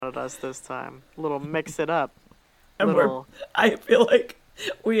counted us this time. A little mix it up. And I feel like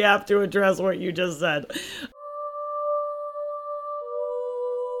we have to address what you just said.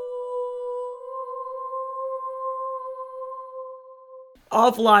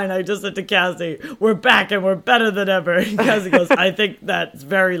 Offline, I just said to Cassie, we're back and we're better than ever. And Cassie goes, I think that's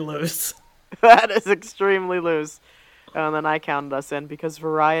very loose. That is extremely loose. And then I counted us in because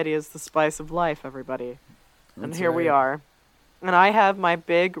variety is the spice of life, everybody. And here we are. And I have my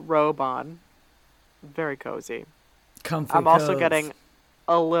big robe on. Very cozy. Comfy I'm also codes. getting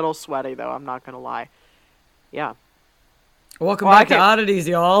a little sweaty, though. I'm not going to lie. Yeah. Welcome back to Oddities,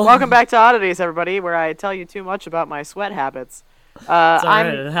 y'all. Welcome back to Oddities, everybody, where I tell you too much about my sweat habits. It's all right,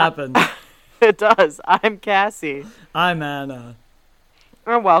 it happens. It does. I'm Cassie. I'm Anna.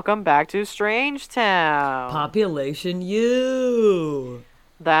 And welcome back to Strange Town. Population U.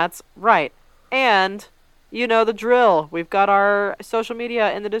 That's right. And you know the drill. We've got our social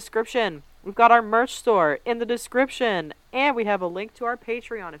media in the description. We've got our merch store in the description. And we have a link to our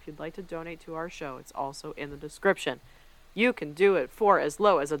Patreon if you'd like to donate to our show. It's also in the description. You can do it for as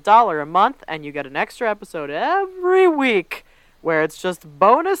low as $1 a month, and you get an extra episode every week where it's just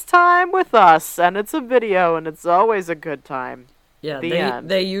bonus time with us, and it's a video, and it's always a good time. Yeah,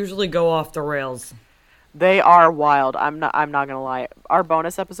 they usually go off the rails. They are wild. I'm not gonna lie. Our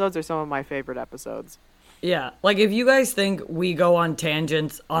bonus episodes are some of my favorite episodes. Yeah, like if you guys think we go on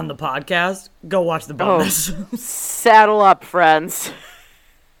tangents on the podcast, go watch the bonus. Oh, saddle up, friends.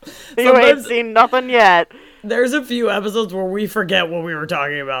 You ain't seen nothing yet. There's a few episodes where we forget what we were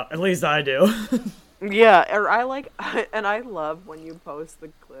talking about. At least I do. Yeah, I love when you post the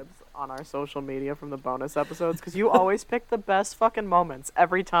clips on our social media from the bonus episodes, because you always pick the best fucking moments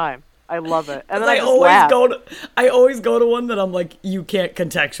every time. I love it. And then I always go to one that I'm like, you can't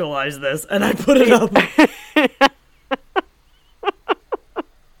contextualize this, and I put it up.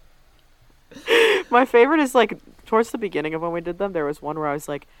 My favorite is like towards the beginning of when we did them, there was one where I was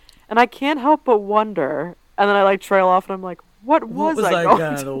like, and I can't help but wonder, and then I like trail off and I'm like, what was I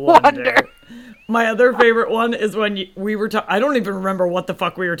going to wonder? My other favorite one is when we were I don't even remember what the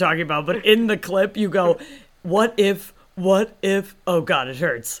fuck we were talking about, but in the clip you go, what if, oh god, it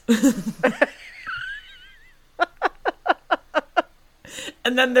hurts.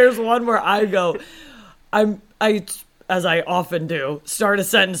 And then there's one where I go, as I often do, start a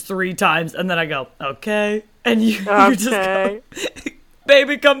sentence 3 times, and then I go, okay, and you just go,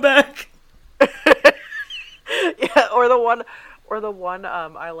 baby, come back. Yeah, or the one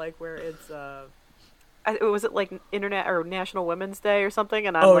I like where it's was it like Internet or National Women's Day or something,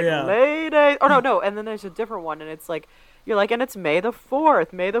 and I'm Mayday. Oh no, and then there's a different one, and it's like you're like, and it's May the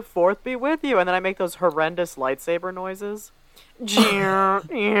 4th. May the 4th be with you, and then I make those horrendous lightsaber noises.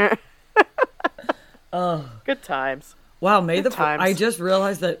 Good times. Wow, May the 4th. I just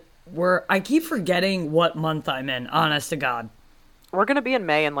realized that I keep forgetting what month I'm in. Honest to God, we're gonna be in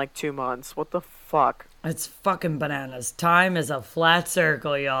May in like 2 months. What the fuck? It's fucking bananas. Time is a flat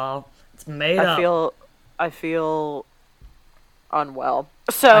circle, y'all. It's made up. I feel unwell.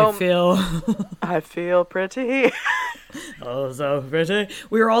 So I feel pretty. Oh, so pretty.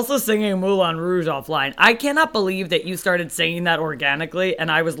 We were also singing Moulin Rouge offline. I cannot believe that you started singing that organically,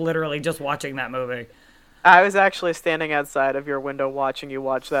 and I was literally just watching that movie. I was actually standing outside of your window watching you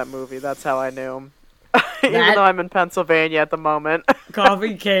watch that movie. That's how I knew. Even though I'm in Pennsylvania at the moment.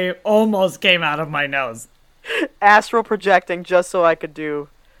 Coffee almost came out of my nose. Astral projecting just so I could do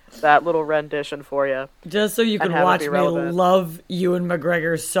that little rendition for you. Just so you could watch me love Ewan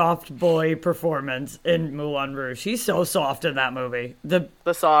McGregor's soft boy performance in Moulin Rouge. He's so soft in that movie. The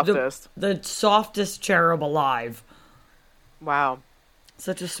softest. The softest cherub alive. Wow.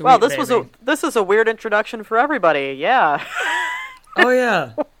 Such a sweet baby. This is a weird introduction for everybody. Yeah. Oh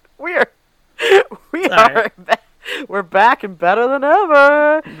yeah. Weird. We're back and better than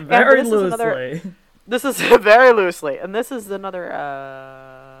ever. Very loosely. This is very loosely, and this is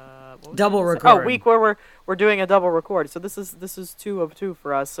another double record. Week where we're doing a double record. So this is 2 of 2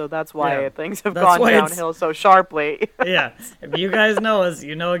 for us. So that's why things have gone downhill so sharply. Yeah, if you guys know us,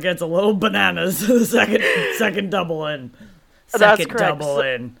 you know it gets a little bananas. The second double in. That's correct.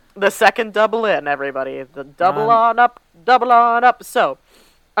 The second double in, everybody. The double on up. So,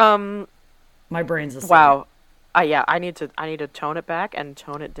 my brain's asleep. Wow. I need to tone it back and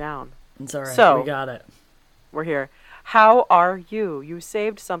tone it down. It's all right. So, we got it. We're here. How are you? You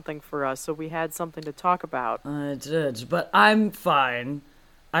saved something for us, so we had something to talk about. I did, but I'm fine.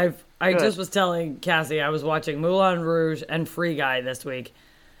 I just was telling Cassie I was watching Moulin Rouge and Free Guy this week.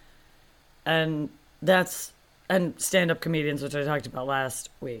 And stand-up comedians, which I talked about last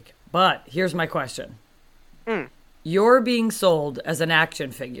week. But here's my question. You're being sold as an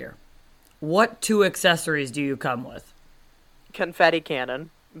action figure. What 2 accessories do you come with? Confetti cannon,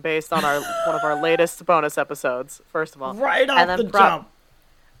 based on one of our latest bonus episodes, first of all. Right off the jump.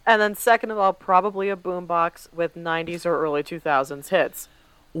 And then second of all, probably a boombox with 90s or early 2000s hits.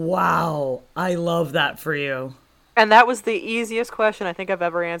 Wow. I love that for you. And that was the easiest question I think I've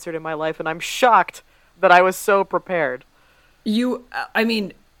ever answered in my life, and I'm shocked that I was so prepared.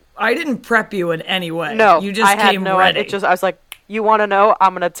 I didn't prep you in any way. No, you just came ready. I was like, you want to know?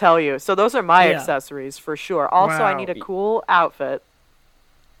 I'm going to tell you. So those are my accessories for sure. Also, I need a cool outfit.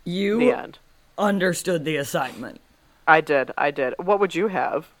 The end. Understood the assignment. I did. What would you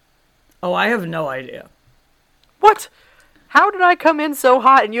have? Oh, I have no idea. What? How did I come in so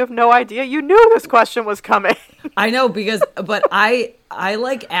hot and you have no idea? You knew this question was coming. I know but I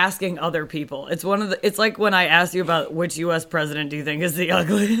like asking other people. It's like when I asked you about which US president do you think is the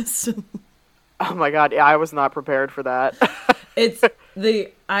ugliest? Oh my god, yeah, I was not prepared for that. You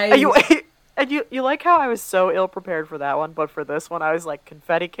like how I was so ill prepared for that one, but for this one I was like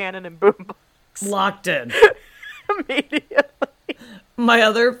confetti cannon and boombox. Locked in. Immediately. My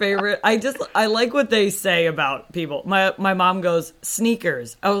other favorite, I like what they say about people. My mom goes,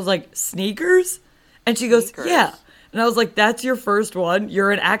 sneakers. I was like, sneakers? And she goes, yeah. And I was like, that's your first one?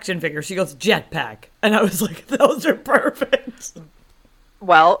 You're an action figure. She goes, jetpack. And I was like, those are perfect.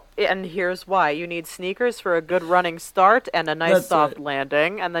 Well, and here's why. You need sneakers for a good running start and a nice soft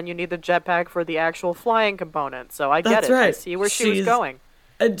landing, and then you need the jetpack for the actual flying component. So I get it. Right. I see where she was going.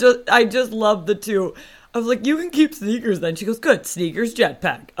 I just love the two. I was like, you can keep sneakers then. She goes, good, sneakers,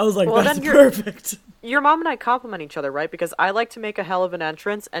 jetpack. I was like, that's perfect. Your mom and I compliment each other, right? Because I like to make a hell of an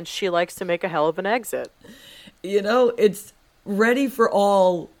entrance, and she likes to make a hell of an exit. You know, it's ready for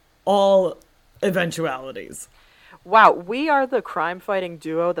all eventualities. Wow, we are the crime-fighting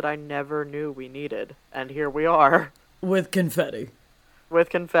duo that I never knew we needed. And here we are. With confetti. With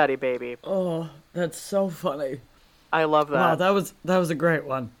confetti, baby. Oh, that's so funny. I love that. Wow, that was a great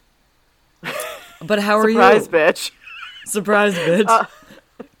one. But how are you? Surprise, bitch. Surprise, bitch.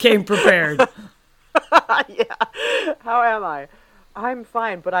 Came prepared. Yeah. How am I? I'm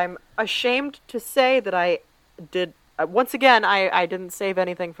fine, but I'm ashamed to say that I did... once again, I didn't save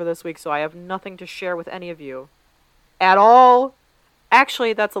anything for this week, so I have nothing to share with any of you. At all.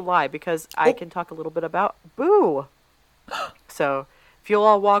 Actually, that's a lie, because I can talk a little bit about Boo. So, if you'll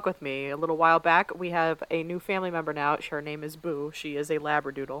all walk with me, a little while back, we have a new family member now. Her name is Boo. She is a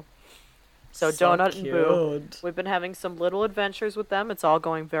Labradoodle. So Donut cute. And Boo, we've been having some little adventures with them. It's all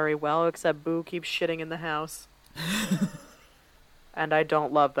going very well, except Boo keeps shitting in the house. And I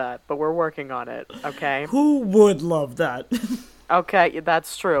don't love that, but we're working on it, okay? Who would love that? Okay,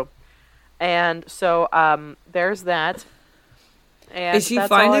 that's true. And so, there's that. And is she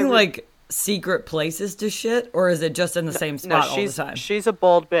finding, like, secret places to shit, or is it just in the same spot all the time? She's a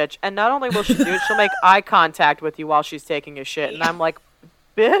bold bitch. And not only will she do it, she'll make eye contact with you while she's taking a shit. And I'm like,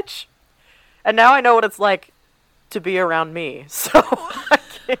 bitch? And now I know what it's like to be around me. So I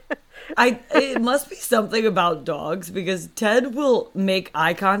can't. It must be something about dogs, because Ted will make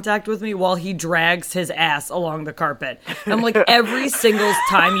eye contact with me while he drags his ass along the carpet. And I'm like, every single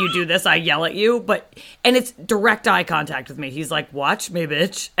time you do this, I yell at you, and it's direct eye contact with me. He's like, watch me,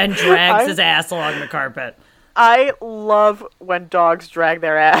 bitch, and drags his ass along the carpet. I love when dogs drag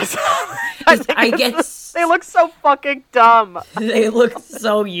their ass. They look so fucking dumb. They look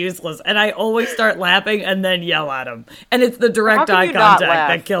so useless. And I always start laughing and then yell at them. And it's the direct eye contact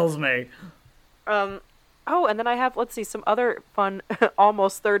that kills me. And then I have, let's see, some other fun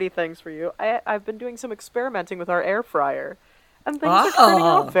almost 30 things for you. I've been doing some experimenting with our air fryer. And things are turning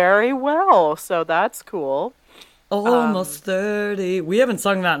out very well. So that's cool. Almost 30. We haven't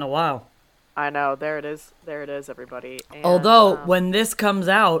sung that in a while. I know. There it is. There it is, everybody. And, although, when this comes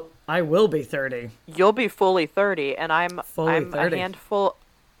out, I will be 30. You'll be fully 30, and I'm 30.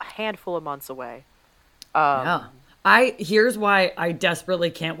 a handful of months away. Yeah. Here's why I desperately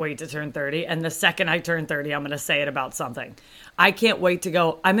can't wait to turn 30, and the second I turn 30, I'm going to say it about something. I can't wait to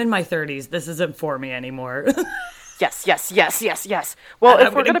go, I'm in my 30s. This isn't for me anymore. Yes. Well,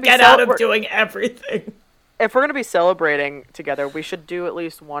 if we're going to get out of doing everything. If we're going to be celebrating together, we should do at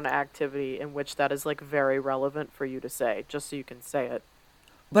least one activity in which that is, like, very relevant for you to say, just so you can say it.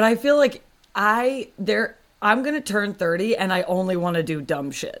 But I feel like I'm going to turn 30 and I only want to do dumb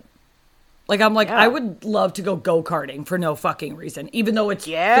shit. Like, I'm like, I would love to go go-karting for no fucking reason, even though it's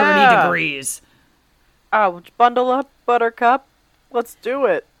 30 degrees. Oh, bundle up, Buttercup. Let's do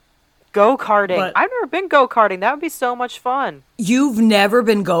it. Go-karting. I've never been go-karting. That would be so much fun. You've never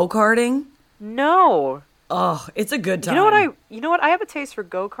been go-karting? No. Oh, it's a good time. You know what? I have a taste for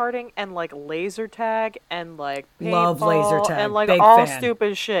go-karting and like laser tag and like paintball. Love laser tag. And like Big all fan.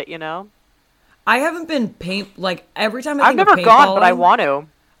 Stupid shit, you know? I haven't been every time I've never gone, but I want to.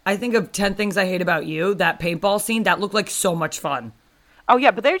 I think of 10 Things I Hate About You, that paintball scene, that looked like so much fun. Oh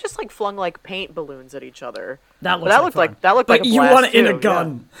yeah, but they just like flung like paint balloons at each other. That looked like a blast. But you want it in a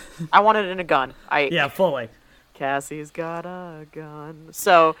gun. Yeah. I want it in a gun. Yeah, fully. Cassie's got a gun.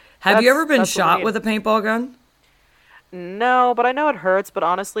 So have you ever been shot with a paintball gun? No, but I know it hurts. But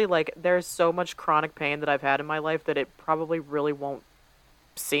honestly, like there's so much chronic pain that I've had in my life that it probably really won't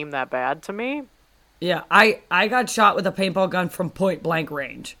seem that bad to me. Yeah, I got shot with a paintball gun from point blank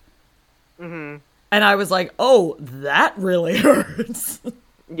range. Mm-hmm. And I was like, oh, that really hurts.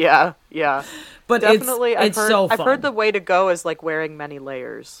 Yeah. But definitely, it's so fun. I've heard the way to go is like wearing many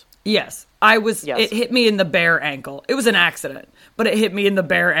layers. Yes. It hit me in the bare ankle. It was an accident, but it hit me in the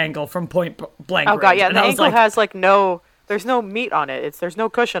bare ankle from point blank range. Oh god, yeah, and the ankle has like there's no meat on it. There's no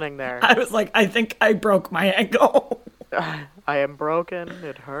cushioning there. I was like, I think I broke my ankle. I am broken.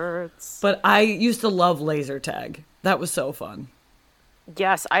 It hurts. But I used to love laser tag. That was so fun.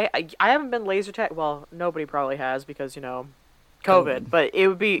 Yes, I haven't been laser tag. Well, nobody probably has because COVID. But it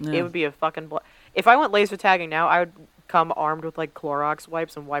would be a fucking. If I went laser tagging now, I would come armed with like Clorox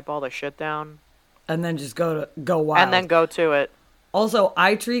wipes and wipe all the shit down. And then just go wild. And then go to it. Also,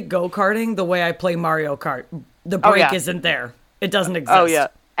 I treat go-karting the way I play Mario Kart. The brake isn't there. It doesn't exist. Oh yeah.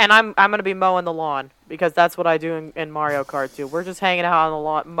 And I'm gonna be mowing the lawn because that's what I do in Mario Kart too. We're just hanging out on the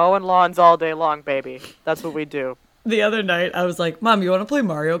lawn, mowing lawns all day long, baby. That's what we do. The other night, I was like, Mom, you want to play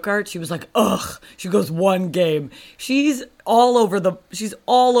Mario Kart? She was like, ugh. She goes, one game. She's all over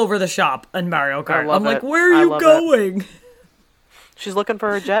the shop in Mario Kart. I'm like, where are you going? She's looking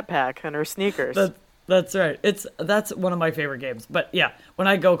for her jetpack and her sneakers. That's right. That's one of my favorite games. But yeah, when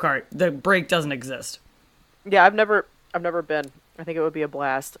I go kart, the brake doesn't exist. Yeah, I've never been. I think it would be a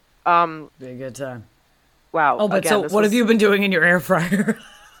blast. Be a good time. Wow. Oh, but what have you been doing in your air fryer?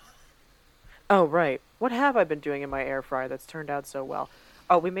 Oh, right. What have I been doing in my air fryer that's turned out so well?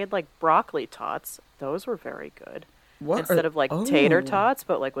 Oh, we made like broccoli tots. Those were very good. Instead of like tater tots,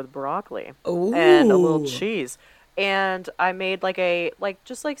 but like with broccoli. Ooh. And a little cheese. And I made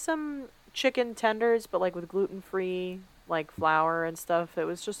just some chicken tenders, but like with gluten-free like flour and stuff. And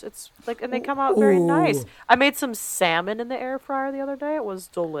they come out very nice. I made some salmon in the air fryer the other day. It was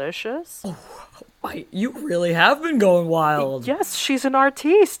delicious. You really have been going wild. Yes, she's an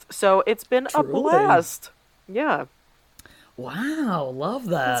artiste, so it's been a blast. Yeah. Wow, love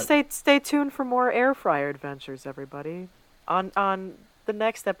that. Stay tuned for more air fryer adventures, everybody. On the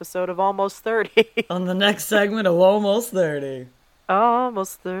next episode of Almost 30. On the next segment of Almost 30.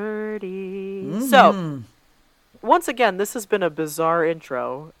 Almost 30. Mm-hmm. So, once again, this has been a bizarre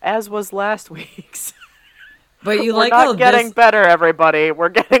intro, as was last week's. But we're not getting better, everybody. We're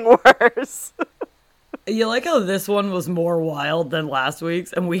getting worse. You like how this one was more wild than last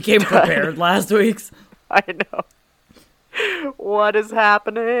week's, and we came prepared last week's? I know. What is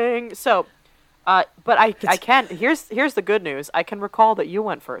happening? So, but I can. Here's the good news. I can recall that you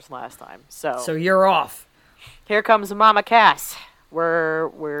went first last time. So you're off. Here comes Mama Cass.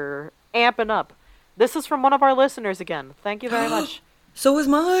 We're amping up. This is from one of our listeners again. Thank you very much. So is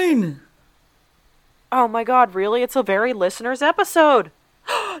mine. Oh my god, really? It's a very listeners episode.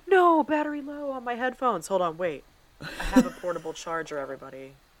 No, battery low on my headphones. Hold on, wait. I have a portable charger,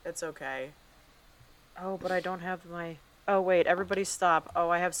 everybody. It's okay. Oh, but I don't have my... Oh, wait, everybody stop. Oh,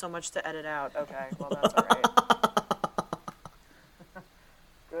 I have so much to edit out. Okay, well, that's alright.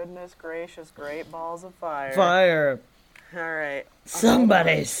 Goodness gracious, great balls of fire. Fire. Alright.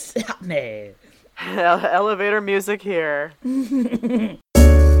 Somebody stop me. Elevator music here.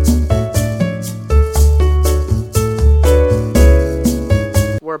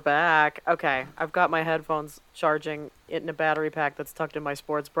 We're back. Okay, I've got my headphones charging in a battery pack that's tucked in my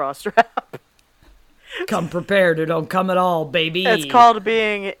sports bra strap. Come prepared or don't come at all, baby. It's called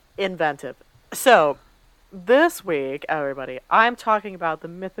being inventive. So, this week, everybody, I'm talking about the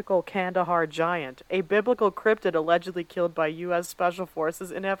mythical Kandahar Giant, a biblical cryptid allegedly killed by U.S. Special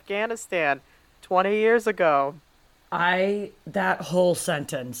Forces in Afghanistan 20 years ago. That whole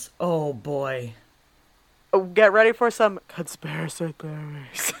sentence, oh boy. Get ready for some conspiracy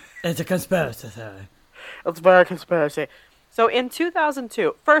theories. It's a conspiracy theory. It's very conspiracy. So in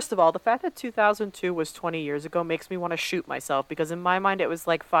 2002, first of all, the fact that 2002 was 20 years ago makes me want to shoot myself because in my mind it was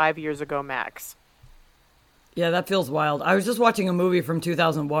like 5 years ago max. Yeah, that feels wild. I was just watching a movie from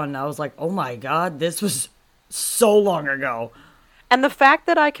 2001 and I was like, oh my god, this was so long ago. And the fact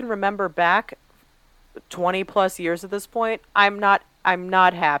that I can remember back 20 plus years at this point, I'm not I'm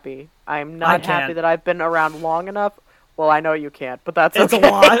not happy. I'm not happy that I've been around long enough. Well, I know you can't, but that's okay. It's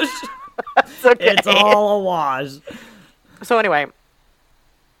a wash. It's okay. It's all a wash. So anyway,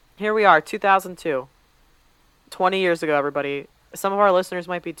 here we are, 2002. 20 years ago, everybody. Some of our listeners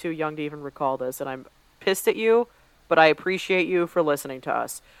might be too young to even recall this, and I'm pissed at you, but I appreciate you for listening to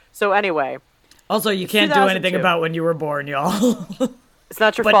us. So anyway. Also, you can't do anything about when you were born, y'all. It's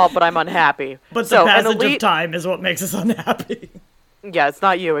not your fault, but I'm unhappy. But the passage of time is what makes us unhappy. Yeah, it's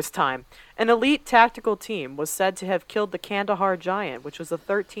not you, it's time. An elite tactical team was said to have killed the Kandahar Giant, which was a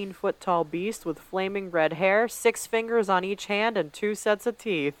 13-foot-tall beast with flaming red hair, 6 fingers on each hand, and 2 sets of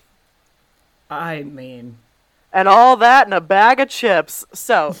teeth. I mean... And all that in a bag of chips.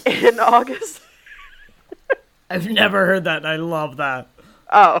 So, in August... I've never heard that, and I love that.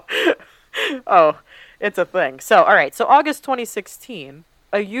 Oh, it's a thing. So, alright, so August 2016,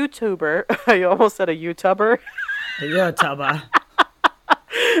 a YouTuber... I almost said a YouTuber. A YouTuber.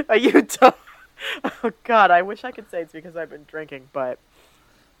 A YouTuber. Oh, God, I wish I could say it's because I've been drinking, but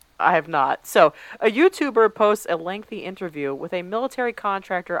I have not. So, a YouTuber posts a lengthy interview with a military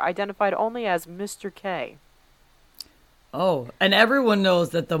contractor identified only as Mr. K. Oh, and everyone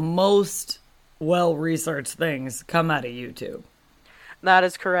knows that the most well-researched things come out of YouTube. That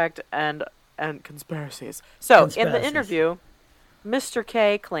is correct, and conspiracies. So, in the interview, Mr.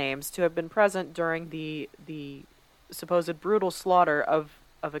 K claims to have been present during the supposed brutal slaughter of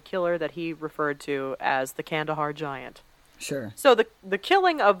a killer that he referred to as the Kandahar Giant. Sure. So the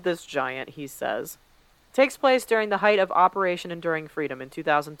killing of this giant, he says, takes place during the height of Operation Enduring Freedom in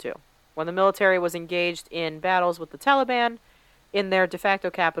 2002, when the military was engaged in battles with the Taliban in their de facto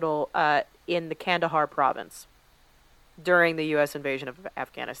capital in the Kandahar province during the U.S. invasion of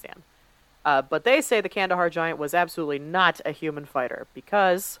Afghanistan. But they say the Kandahar Giant was absolutely not a human fighter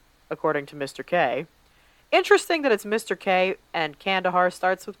because, according to Mr. K... Interesting that it's Mr. K and Kandahar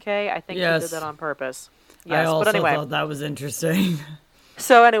starts with K. I think he did that on purpose. Yes, I also thought that was interesting.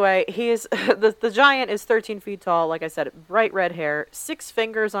 So anyway, he's the giant is 13 feet tall, like I said, bright red hair, 6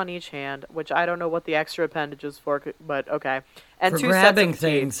 fingers on each hand, which I don't know what the extra appendage is for, but okay. And for 2 grabbing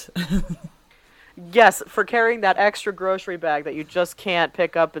sets of things. Yes, for carrying that extra grocery bag that you just can't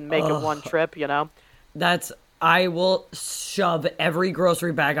pick up and make it one trip, you know? I will shove every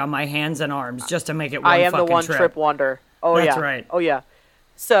grocery bag on my hands and arms just to make it one fucking trip. I am the one-trip wonder. Oh, That's yeah. right. Oh, yeah.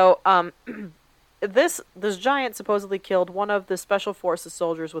 So, this giant supposedly killed one of the Special Forces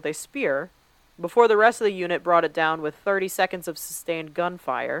soldiers with a spear before the rest of the unit brought it down with 30 seconds of sustained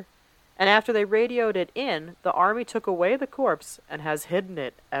gunfire. And after they radioed it in, the army took away the corpse and has hidden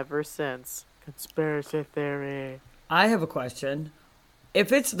it ever since. Conspiracy theory. I have a question.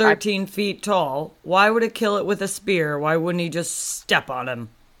 If it's 13 feet tall, why would it kill it with a spear? Why wouldn't he just step on him?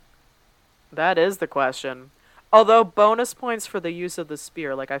 That is the question. Although, bonus points for the use of the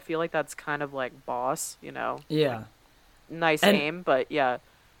spear. Like, I feel like that's kind of like boss, you know? Yeah. Nice aim, but yeah.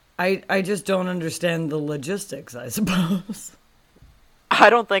 I just don't understand the logistics, I suppose. I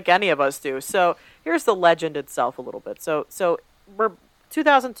don't think any of us do. So, here's the legend itself a little bit. So we're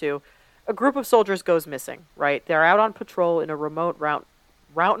 2002. A group of soldiers goes missing, right? They're out on patrol in a remote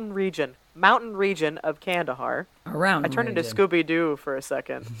mountain region of Kandahar. I turned into Scooby-Doo for a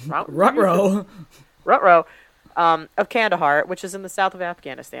second. Ruh-roh. Ruh-roh. Of Kandahar, which is in the south of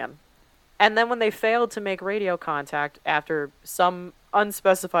Afghanistan. And then when they failed to make radio contact after some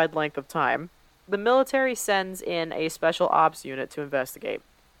unspecified length of time, the military sends in a special ops unit to investigate.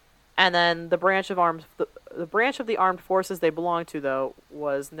 And then the branch of the armed forces they belong to, though,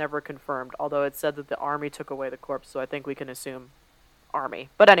 was never confirmed, although it said that the army took away the corpse, so I think we can assume army.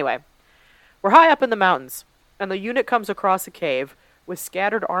 But anyway, we're high up in the mountains, and the unit comes across a cave with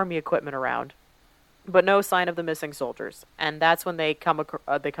scattered army equipment around, but no sign of the missing soldiers. And that's when they come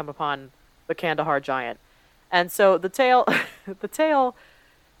upon the Kandahar Giant. And so the tale...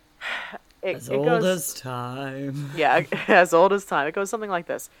 As old as time. Yeah, as old as time. It goes something like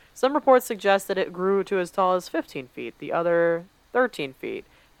this. Some reports suggest that it grew to as tall as 15 feet, the other 13 feet.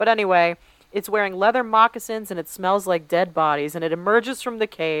 But anyway, it's wearing leather moccasins and it smells like dead bodies, and it emerges from the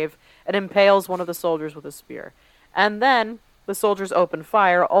cave and impales one of the soldiers with a spear. And then the soldiers open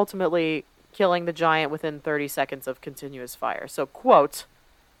fire, ultimately killing the giant within 30 seconds of continuous fire. So, quote,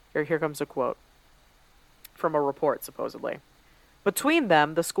 here comes a quote from a report, supposedly. Between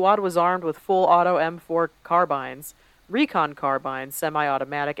them, the squad was armed with full auto M4 carbines, recon carbines,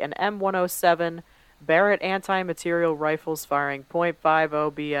 semi-automatic, and M107 Barrett anti-material rifles firing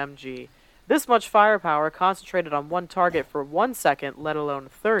 .50 BMG. This much firepower concentrated on one target for 1 second, let alone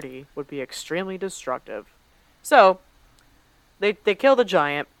 30, would be extremely destructive. So, they kill the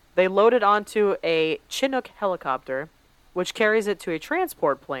giant, they load it onto a Chinook helicopter, which carries it to a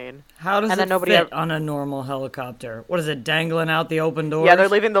transport plane. How does it fit on a normal helicopter? What is it, dangling out the open doors? Yeah, they're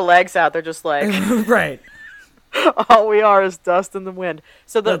leaving the legs out. They're just like... Right. All we are is dust in the wind.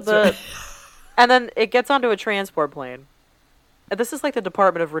 So right. And then it gets onto a transport plane. And this is like the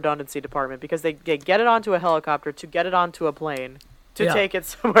Department of Redundancy department, because they get it onto a helicopter to get it onto a plane to take it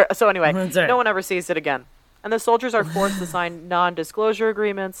somewhere. So anyway, no one ever sees it again. And the soldiers are forced to sign non-disclosure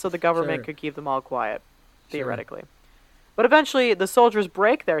agreements so the government could keep them all quiet, theoretically. But eventually, the soldiers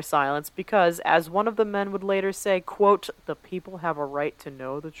break their silence because, as one of the men would later say, quote, "the people have a right to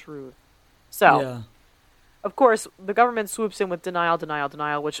know the truth." So, of course, the government swoops in with denial,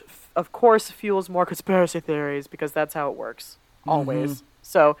 which, of course, fuels more conspiracy theories, because that's how it works. Always. Mm-hmm.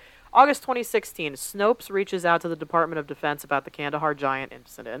 So, August 2016, Snopes reaches out to the Department of Defense about the Kandahar Giant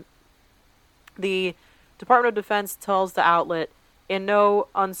incident. The Department of Defense tells the outlet in no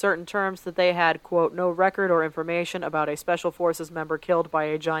uncertain terms that they had, quote, "no record or information about a Special Forces member killed by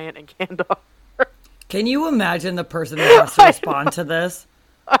a giant in Kandahar." Can you imagine the person that has to respond to this?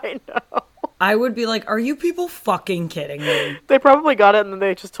 I know. I would be like, are you people fucking kidding me? They probably got it, and then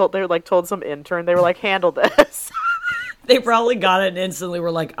they told some intern, they were like, handle this. They probably got it and instantly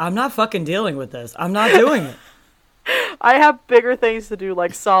were like, I'm not fucking dealing with this. I'm not doing it. I have bigger things to do,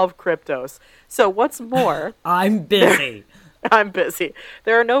 like solve cryptos. So what's more... I'm busy. I'm busy.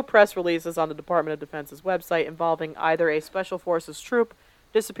 There are no press releases on the Department of Defense's website involving either a Special Forces troop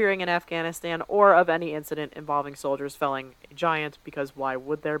disappearing in Afghanistan or of any incident involving soldiers felling a giant, because why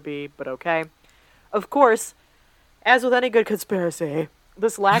would there be? But okay. Of course, as with any good conspiracy,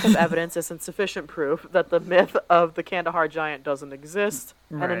 this lack of evidence isn't sufficient proof that the myth of the Kandahar Giant doesn't exist.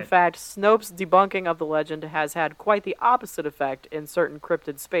 Right. And in fact, Snopes' debunking of the legend has had quite the opposite effect in certain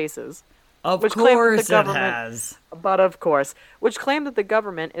cryptid spaces. Of course it has. But of course. Which claim that the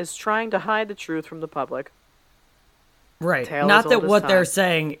government is trying to hide the truth from the public. Right. Not that what they're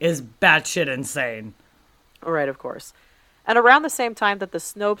saying is batshit insane. Right, of course. And around the same time that the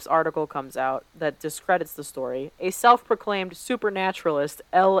Snopes article comes out that discredits the story, a self-proclaimed supernaturalist,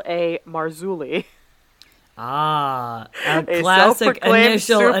 L.A. Marzulli. A classic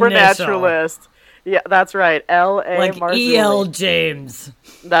initial. Supernaturalist. Yeah, that's right. L.A. Like Marzulli. E.L. James.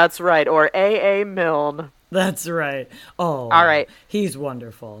 That's right. Or A.A. Milne. That's right. Oh. All right. He's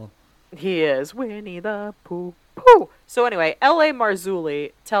wonderful. He is. Winnie the Pooh. Pooh. So anyway, L.A.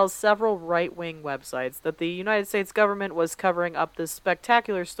 Marzulli tells several right-wing websites that the United States government was covering up this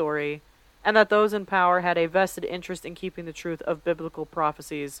spectacular story, and that those in power had a vested interest in keeping the truth of biblical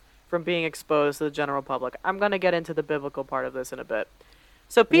prophecies from being exposed to the general public. I'm going to get into the biblical part of this in a bit.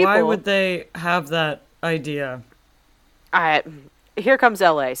 So people... Why would they have that idea? Here comes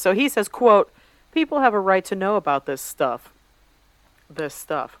L.A. So he says, quote, "people have a right to know about this stuff." This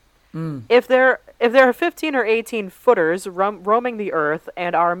stuff. Mm. If there are 15 or 18 footers roaming the earth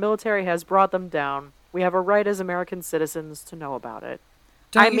and our military has brought them down, we have a right as American citizens to know about it.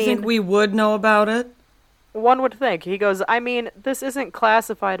 Don't you think we would know about it? One would think. He goes, this isn't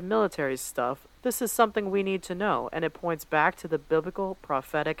classified military stuff. This is something we need to know. And it points back to the biblical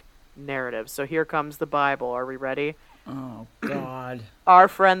prophetic narrative. So here comes the Bible. Are we ready? Oh, God. Our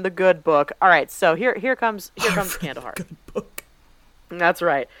friend, the good book. All right, so here comes Kandahar. Good book. That's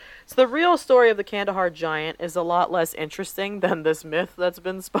right. So the real story of the Kandahar Giant is a lot less interesting than this myth that's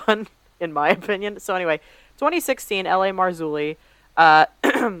been spun, in my opinion. So anyway, 2016, L.A. Marzulli,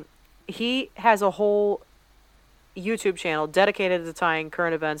 he has a whole YouTube channel dedicated to tying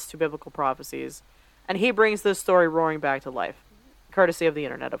current events to biblical prophecies, and he brings this story roaring back to life, courtesy of the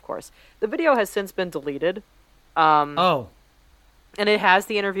internet, of course. The video has since been deleted. And it has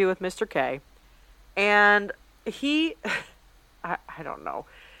the interview with Mr. K, and he... I don't know.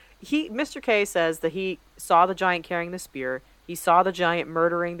 Mr. K says that he saw the giant carrying the spear. He saw the giant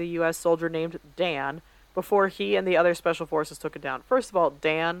murdering the U.S. soldier named Dan before he and the other special forces took it down. First of all,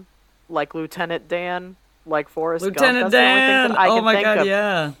 Dan, like Lieutenant Dan, like Forrest Gump. Lieutenant Dan! The only thing that I can think God, of.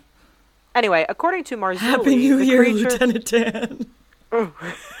 Yeah. Anyway, according to Marzulli... Happy New Year, Lieutenant Dan! And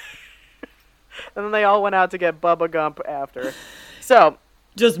then they all went out to get Bubba Gump after. So...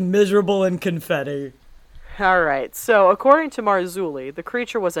 just miserable and confetti. Alright, so according to Marzulli, the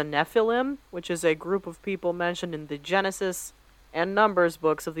creature was a Nephilim, which is a group of people mentioned in the Genesis and Numbers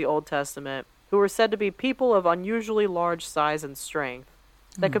books of the Old Testament, who were said to be people of unusually large size and strength,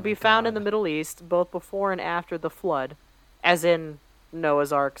 that could be found in the Middle East both before and after the flood, as in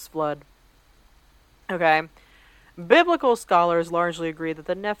Noah's Ark's flood. Okay. Biblical scholars largely agree that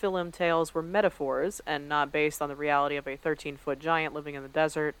the Nephilim tales were metaphors and not based on the reality of a 13-foot giant living in the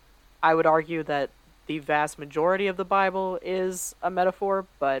desert. I would argue that the vast majority of the Bible is a metaphor,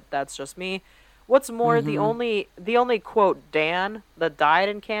 but that's just me. What's more, the only quote Dan that died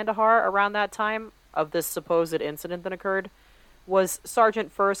in Kandahar around that time of this supposed incident that occurred was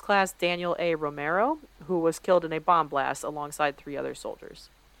Sergeant First Class Daniel A. Romero, who was killed in a bomb blast alongside 3 other soldiers.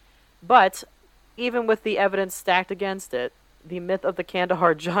 But even with the evidence stacked against it, the myth of the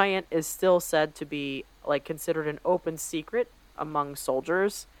Kandahar Giant is still said to be considered an open secret among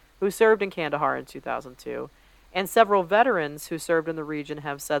soldiers who served in Kandahar in 2002, and several veterans who served in the region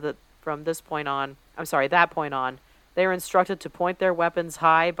have said that from that point on, they are instructed to point their weapons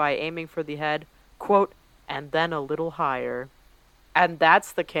high by aiming for the head, quote, and then a little higher. And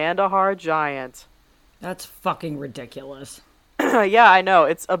that's the Kandahar Giant. That's fucking ridiculous. Yeah, I know.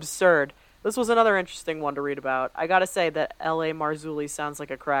 It's absurd. This was another interesting one to read about. I gotta say that L.A. Marzulli sounds like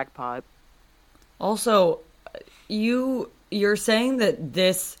a crackpot. Also, you're saying that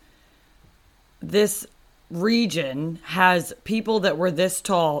this region has people that were this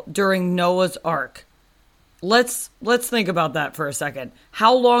tall during Noah's Ark. Let's think about that for a second.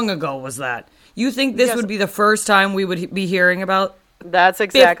 How long ago was that? You think this would be the first time we would be hearing about? That's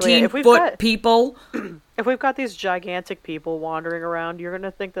exactly 15-foot people. If we've got these gigantic people wandering around, you're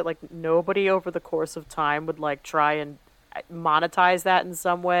gonna think that nobody over the course of time would try and monetize that in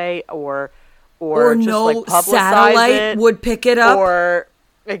some way, or just no publicize satellite it, would pick it up, or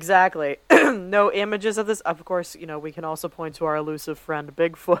exactly no images of this. Of course, we can also point to our elusive friend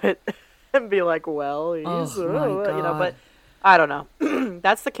Bigfoot and be like, well, he's but I don't know.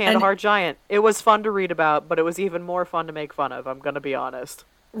 That's the Kandahar Giant. It was fun to read about, but it was even more fun to make fun of. I'm gonna be honest.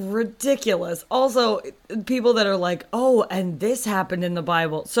 Ridiculous. Also, people that are like, oh, and this happened in the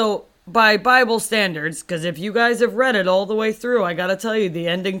Bible. So, by Bible standards, because if you guys have read it all the way through, I gotta tell you, the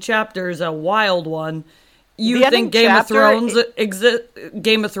ending chapter is a wild one. You think Game of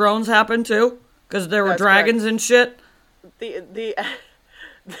Thrones happened too? Because there were dragons and shit? The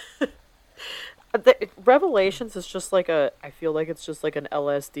Revelations is just I feel like it's just an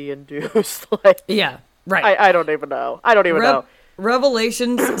LSD induced, Yeah, right. I don't even know. I don't even know.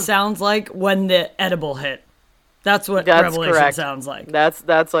 Revelations sounds like when the edible hit. That's what Revelation sounds like. That's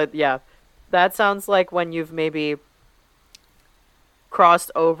that sounds like when you've maybe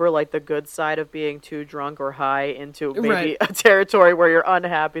crossed over the good side of being too drunk or high into maybe a territory where you're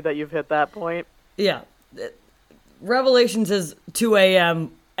unhappy that you've hit that point. Yeah. Revelations is 2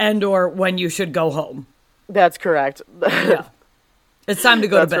 a.m. and or when you should go home. That's correct. Yeah. It's time to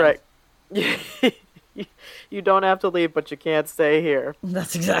go to bed. That's right. You don't have to leave, but you can't stay here.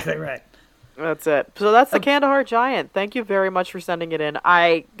 That's exactly right. That's it. So that's the Kandahar Giant. Thank you very much for sending it in.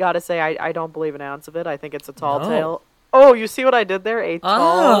 I gotta say, I don't believe an ounce of it. I think it's a tall tale. Oh, you see what I did there? A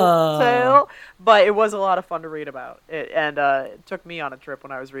tall tale. But it was a lot of fun to read about. It took me on a trip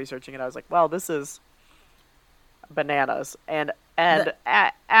when I was researching it. I was like, well, this is bananas. And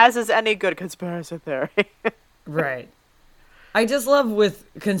as is any good conspiracy theory. Right. I just love with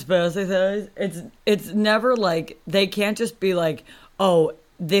conspiracy theories, it's never they can't just be oh,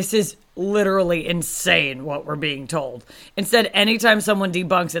 this is literally insane what we're being told. Instead, anytime someone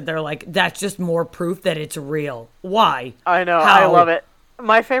debunks it, they're like, that's just more proof that it's real. Why? I know. How? I love it.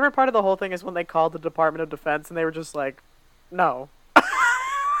 My favorite part of the whole thing is when they called the Department of Defense and they were just like, no.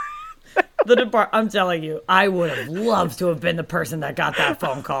 I'm telling you, I would have loved to have been the person that got that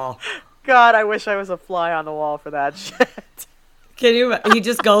phone call. God, I wish I was a fly on the wall for that shit. He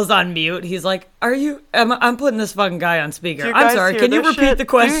just goes on mute. He's like, I'm putting this fucking guy on speaker. I'm sorry, can you repeat the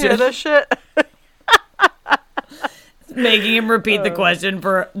question? Do you hear this shit? Making him repeat the question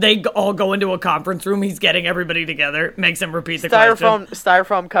they all go into a conference room. He's getting everybody together, makes him repeat the question.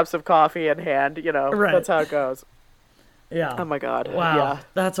 Styrofoam cups of coffee in hand, right. That's how it goes. Yeah. Oh my God. Wow. Yeah.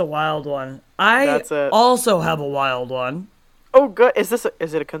 That's a wild one. I also have a wild one. Oh, good. Is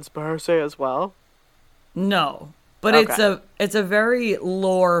it a conspiracy as well? No. But okay. It's a very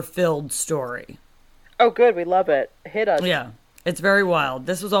lore-filled story. Oh, good. We love it. Hit us. Yeah. It's very wild.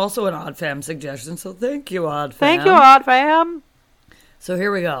 This was also an Odd Fam suggestion, so thank you, Odd Fam. Thank you, Odd Fam. So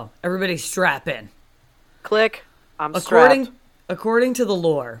here we go. Everybody strap in. Click. I'm strapped. According to the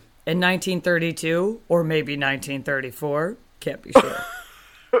lore, in 1932, or maybe 1934, can't be sure.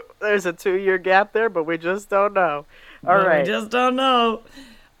 There's a 2-year gap there, but we just don't know. All right. We just don't know.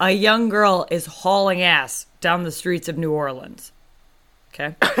 A young girl is hauling ass down the streets of New Orleans.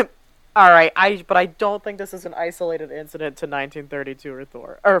 Okay? All right. But I don't think this is an isolated incident to 1932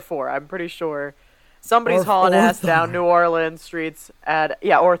 or 4. I'm pretty sure somebody's hauling ass down New Orleans streets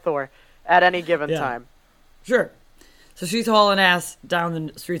or Thor at any given time. Sure. So she's hauling ass down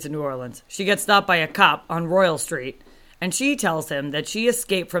the streets of New Orleans. She gets stopped by a cop on Royal Street, and she tells him that she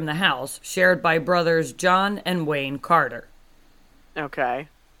escaped from the house shared by brothers John and Wayne Carter. Okay.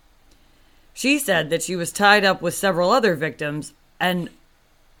 She said that she was tied up with several other victims, and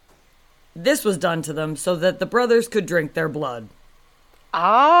this was done to them so that the brothers could drink their blood.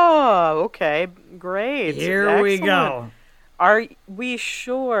 Oh, okay. Great. Here we go. Are we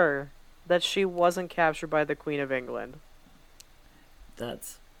sure that she wasn't captured by the Queen of England?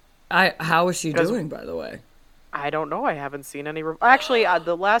 How is she doing, by the way? I don't know. I haven't seen any. Actually,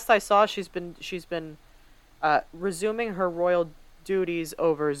 the last I saw, she's been resuming her royal duties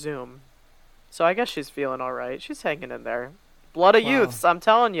over Zoom. So I guess she's feeling all right. She's hanging in there. Blood of youths, I'm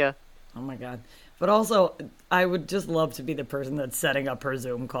telling you. Oh my God. But also, I would just love to be the person that's setting up her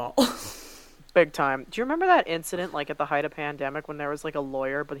Zoom call. Big time. Do you remember that incident, like, at the height of pandemic when there was, like, a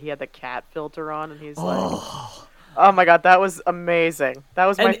lawyer, but he had the cat filter on, and he's like... Oh my God, that was amazing. That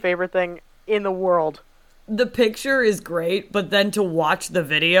was my favorite thing in the world. The picture is great, but then to watch the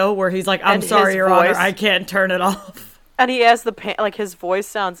video where he's like, I'm sorry, Your Honor, I can't turn it off. And he has his voice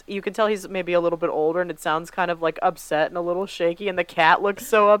sounds, you can tell he's maybe a little bit older, and it sounds kind of like upset and a little shaky, and the cat looks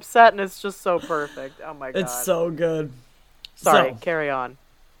so upset, and it's just so perfect. Oh my God. It's so good. Sorry, carry on.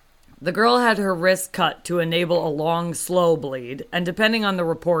 The girl had her wrist cut to enable a long, slow bleed, and depending on the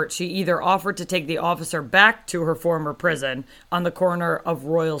report, she either offered to take the officer back to her former prison on the corner of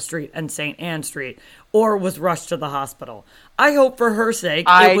Royal Street and St. Anne Street, or was rushed to the hospital. I hope for her sake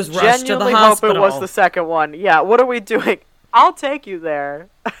it was rushed to the hospital. I genuinely hope it was the second one. Yeah, what are we doing? I'll take you there.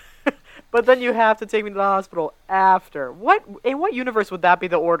 But then you have to take me to the hospital after. In what universe would that be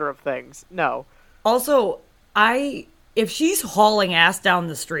the order of things? No. Also, if she's hauling ass down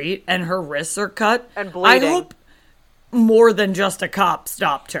the street and her wrists are cut, and bleeding, I hope more than just a cop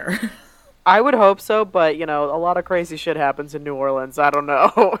stopped her. I would hope so, but, a lot of crazy shit happens in New Orleans. I don't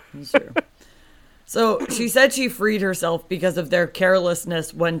know. Sure. So she said she freed herself because of their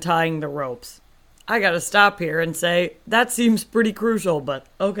carelessness when tying the ropes. I gotta stop here and say, that seems pretty crucial, but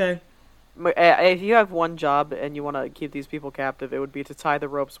okay. If you have one job and you want to keep these people captive, it would be to tie the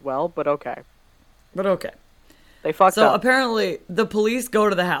ropes well, but okay. But okay. They fucked up. So apparently the police go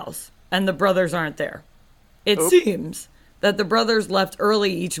to the house and the brothers aren't there. It seems that the brothers left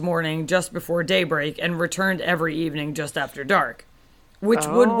early each morning just before daybreak and returned every evening just after dark, which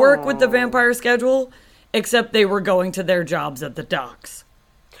would work with the vampire schedule, except they were going to their jobs at the docks.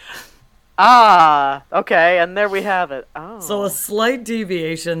 Ah, okay, and there we have it. Oh. So a slight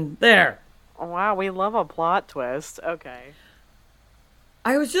deviation there. Wow, we love a plot twist. Okay.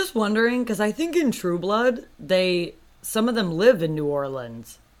 I was just wondering, because I think in True Blood, some of them live in New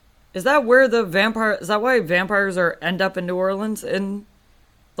Orleans. Is that where is that why vampires end up in New Orleans in,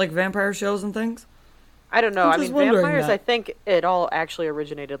 like, vampire shows and things? I don't know. I mean, vampires, I think it all actually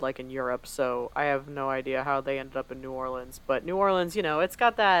originated, like, in Europe, so I have no idea how they ended up in New Orleans. But New Orleans, it's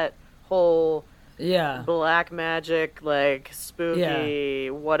got that whole black magic, like,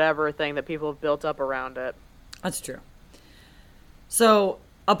 spooky whatever thing that people have built up around it. That's true. So,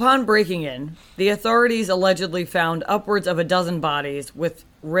 upon breaking in, the authorities allegedly found upwards of a dozen bodies with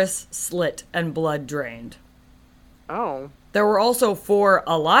wrists slit and blood drained. Oh. There were also 4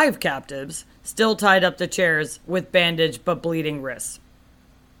 alive captives, still tied up to chairs with bandaged but bleeding wrists.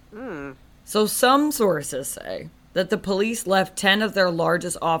 So some sources say that the police left 10 of their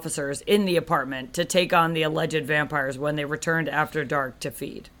largest officers in the apartment to take on the alleged vampires when they returned after dark to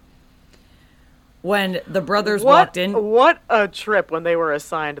feed. When the brothers walked in... What a trip when they were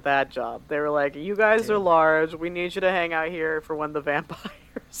assigned that job. They were like, you guys are large. We need you to hang out here for when the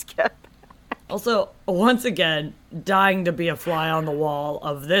vampires get back. Also, once again, dying to be a fly on the wall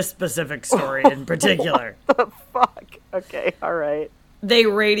of this specific story in particular. What the fuck? Okay, all right. They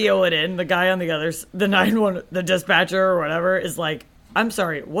radio it in. The guy on the dispatcher or whatever is like, I'm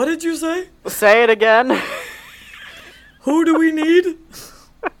sorry, what did you say? Say it again. Who do we need?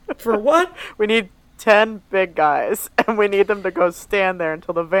 For what? We need 10 big guys, and we need them to go stand there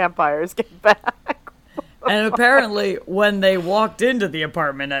until the vampires get back. And apparently, when they walked into the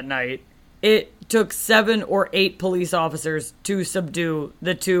apartment at night, it took 7 or 8 police officers to subdue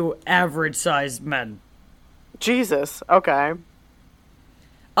the 2 average-sized men. Jesus, okay.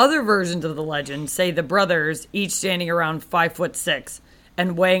 Other versions of the legend say the brothers, each standing around 5'6"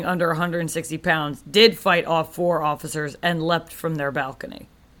 and weighing under 160 pounds, did fight off 4 officers and leapt from their balcony.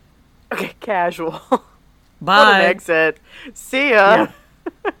 Okay, casual. Bye. What an exit. See ya.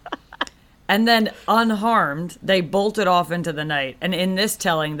 Yeah. And then, unharmed, they bolted off into the night. And in this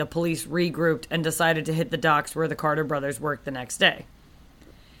telling, the police regrouped and decided to hit the docks where the Carter brothers worked the next day.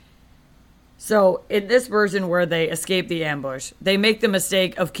 So, in this version where they escape the ambush, they make the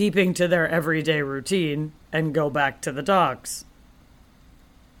mistake of keeping to their everyday routine and go back to the docks.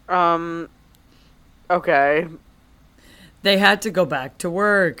 Okay. They had to go back to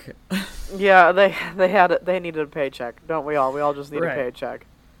work. Yeah, they needed a paycheck. Don't we all? We all just need a paycheck.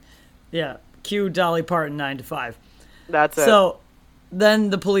 Yeah. Cue Dolly Parton 9 to 5. That's it. So then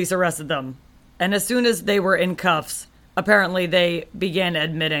the police arrested them. And as soon as they were in cuffs, apparently they began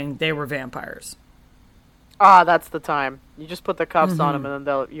admitting they were vampires. Ah, that's the time. You just put the cuffs on them and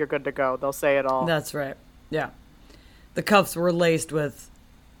then you're good to go. They'll say it all. That's right. Yeah. The cuffs were laced with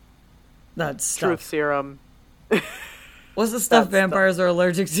that stuff. Truth serum. What's the stuff vampires are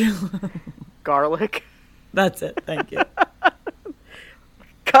allergic to? Garlic. That's it. Thank you.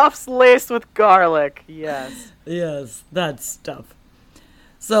 Cuffs laced with garlic. Yes. Yes, that stuff.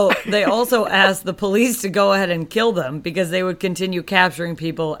 So they also asked the police to go ahead and kill them because they would continue capturing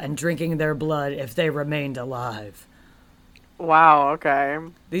people and drinking their blood if they remained alive. Wow, okay.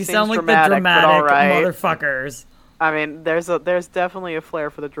 These sound like the dramatic motherfuckers. I mean, there's definitely a flair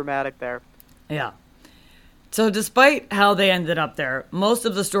for the dramatic there. Yeah. So despite how they ended up there, most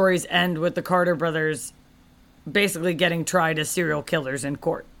of the stories end with the Carter brothers basically getting tried as serial killers in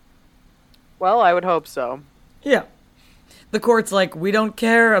court. Well, I would hope so. Yeah. The court's like, we don't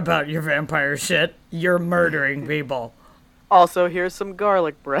care about your vampire shit. You're murdering people. Also, here's some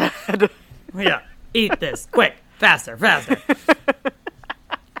garlic bread. Yeah. Eat this. Quick. Faster.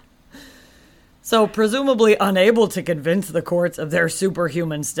 So, presumably unable to convince the courts of their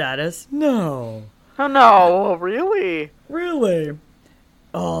superhuman status. No. Oh, no. Really? Really?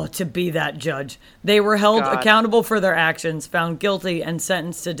 Oh, to be that judge. They were held accountable for their actions, found guilty, and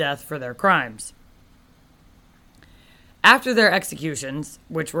sentenced to death for their crimes. After their executions,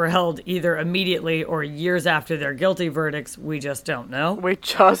 which were held either immediately or years after their guilty verdicts, we just don't know. We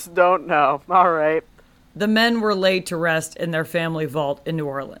just don't know. All right. The men were laid to rest in their family vault in New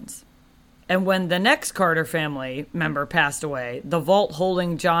Orleans. And when the next Carter family member passed away, the vault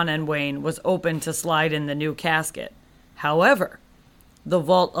holding John and Wayne was open to slide in the new casket. However, the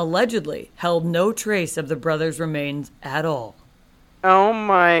vault allegedly held no trace of the brothers' remains at all. Oh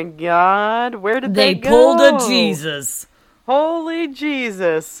my God. Where did they go? They pulled a Jesus. Holy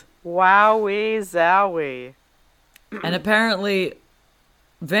Jesus. Wowie zowie. And apparently,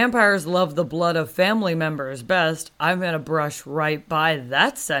 vampires love the blood of family members best. I'm going to brush right by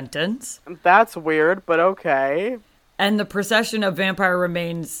that sentence. That's weird, but okay. And the procession of vampire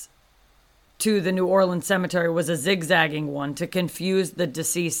remains to the New Orleans cemetery was a zigzagging one to confuse the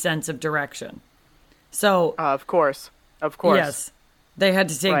deceased's sense of direction. So, of course. Yes. They had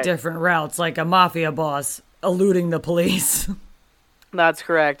to take different routes, like a mafia boss eluding the police. That's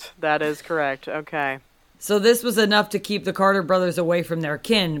correct. That is correct. Okay. So this was enough to keep the Carter brothers away from their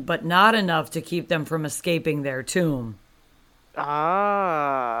kin, but not enough to keep them from escaping their tomb.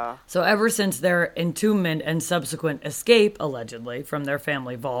 Ah. So ever since their entombment and subsequent escape, allegedly, from their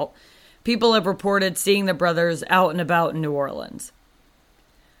family vault, people have reported seeing the brothers out and about in New Orleans.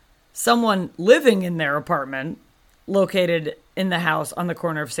 Someone living in their apartment, located in the house on the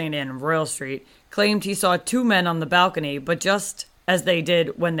corner of St. Anne and Royal Street, claimed he saw two men on the balcony, but just as they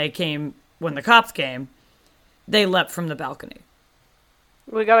did when the cops came, they leapt from the balcony.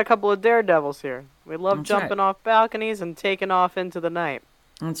 We got a couple of daredevils here. We love jumping off balconies and taking off into the night.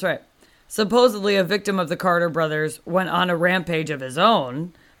 That's right. Supposedly, a victim of the Carter brothers went on a rampage of his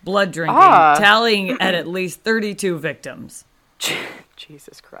own, blood drinking, tallying at least 32 victims.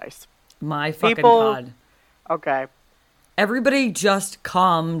 Jesus Christ. My fucking God. Okay. Everybody just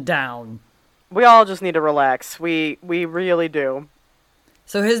calm down. We all just need to relax. We really do.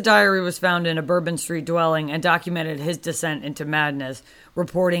 So his diary was found in a Bourbon Street dwelling and documented his descent into madness,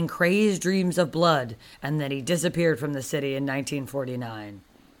 reporting crazed dreams of blood, and that he disappeared from the city in 1949.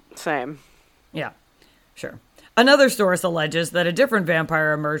 Same. Yeah, sure. Another source alleges that a different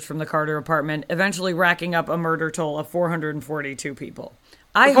vampire emerged from the Carter apartment, eventually racking up a murder toll of 442 people.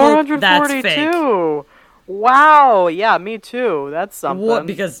 I hope that's fake. Wow. Yeah, me too. That's something. What?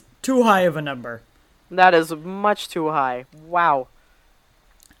 Because too high of a number. That is much too high. Wow.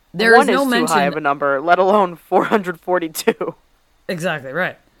 There is no mention too high of a number, let alone 442. Exactly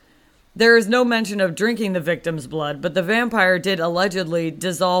right. There is no mention of drinking the victim's blood, but the vampire did allegedly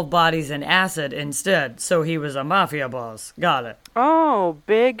dissolve bodies in acid instead, so he was a mafia boss. Got it. Oh,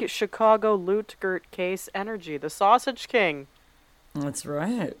 big Chicago Loot-Girt case energy. The Sausage King. That's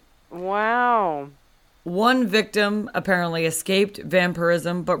right. Wow. One victim apparently escaped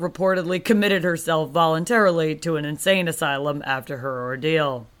vampirism, but reportedly committed herself voluntarily to an insane asylum after her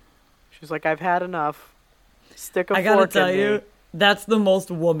ordeal. She's like, I've had enough. Stick a fork in me. I gotta tell you, that's the most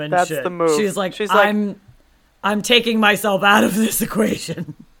woman shit. That's the move. She's like, I'm taking myself out of this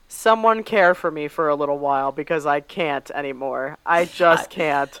equation. someone care for me for a little while because I can't anymore. I just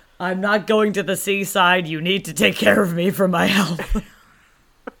can't. I'm not going to the seaside. You need to take care of me for my health.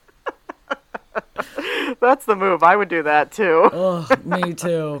 That's the move. I would do that too. Ugh, me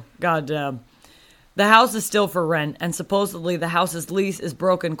too. Goddamn. The house is still for rent, and supposedly the house's lease is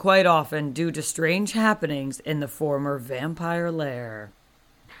broken quite often due to strange happenings in the former vampire lair.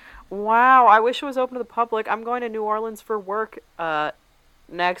 Wow, I wish it was open to the public. I'm going to New Orleans for work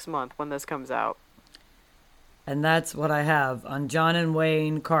next month when this comes out. And that's what I have on John and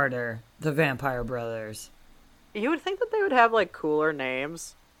Wayne Carter, the Vampire Brothers. You would think that they would have, like, cooler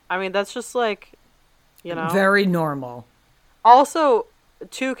names. I mean, that's just, like, you know. Very normal. Also,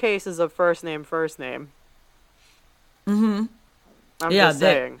 2 cases of first name. Mm-hmm. I'm just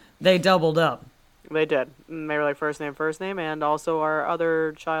saying. They doubled up. They did. And they were like first name, and also our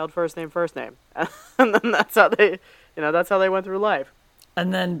other child first name. And then that's how they went through life.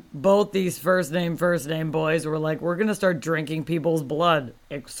 And then both these first name boys were like, we're going to start drinking people's blood.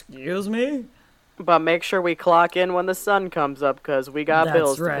 Excuse me? But make sure we clock in when the sun comes up, because we got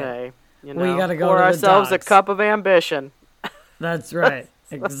bills to pay. You know, we got to go pour to ourselves the a cup of ambition. That's right.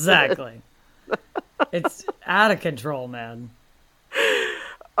 Exactly. It's out of control, man.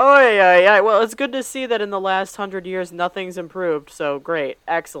 Oh, yeah. Well, it's good to see that in the last 100 years, nothing's improved. So, great.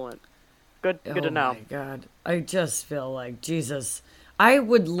 Excellent. Good to know. Oh, my God. I just feel like, Jesus, I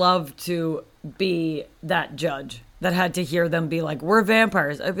would love to be that judge that had to hear them be like, we're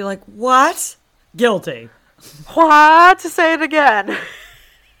vampires. I'd be like, what? Guilty. What? Say it again.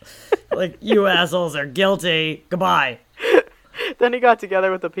 Like, you assholes are guilty. Goodbye. Then he got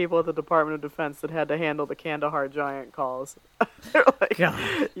together with the people at the Department of Defense that had to handle the Kandahar Giant calls. They're like,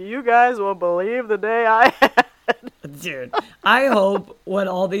 God. You guys will believe the day I had. Dude, I hope when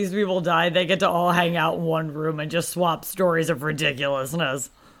all these people die, they get to all hang out in one room and just swap stories of ridiculousness.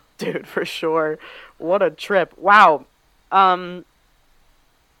 Dude, for sure. What a trip. Wow.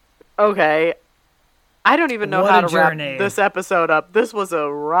 Okay. I don't even know how to wrap this episode up. This was a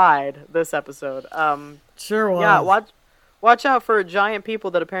ride, this episode. Sure was. Yeah, watch out for giant people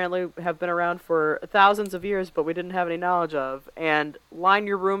that apparently have been around for thousands of years, but we didn't have any knowledge of. And line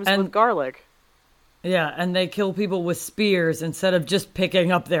your rooms with garlic. Yeah, and they kill people with spears instead of just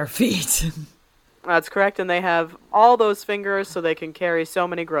picking up their feet. That's correct, and they have all those fingers so they can carry so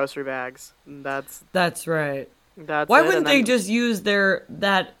many grocery bags. That's right. Why wouldn't they just use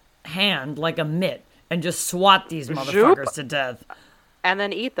that hand like a mitt and just swat these motherfuckers to death? And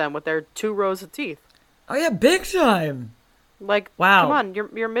then eat them with their 2 rows of teeth. Oh yeah, big time. Like, wow. Come on,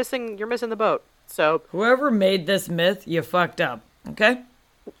 you're missing the boat. So whoever made this myth, you fucked up. Okay?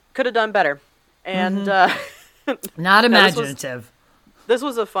 Could have done better. And not imaginative. This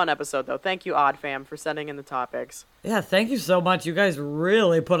was a fun episode, though. Thank you, Odd Fam, for sending in the topics. Yeah, thank you so much. You guys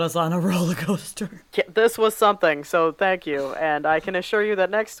really put us on a roller coaster. Yeah, this was something, so thank you. And I can assure you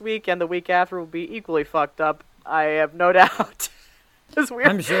that next week and the week after will be equally fucked up. I have no doubt.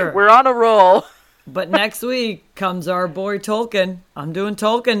 I'm sure. We're on a roll. But next week comes our boy Tolkien. I'm doing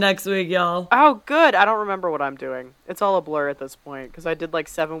Tolkien next week, y'all. Oh, good. I don't remember what I'm doing. It's all a blur at this point, because I did like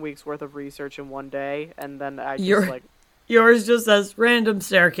 7 weeks worth of research in one day, and then I just like... Yours just says random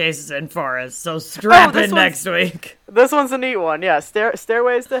staircases in forests, so strap in next week. This one's a neat one, yeah.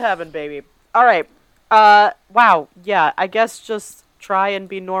 Stairways to heaven, baby. All right. Wow. Yeah, I guess just try and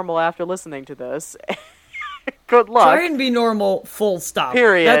be normal after listening to this. Good luck. Try and be normal, full stop.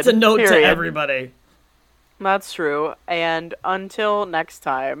 Period. That's a note to everybody. That's true. And until next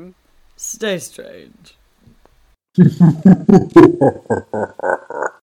time, stay strange.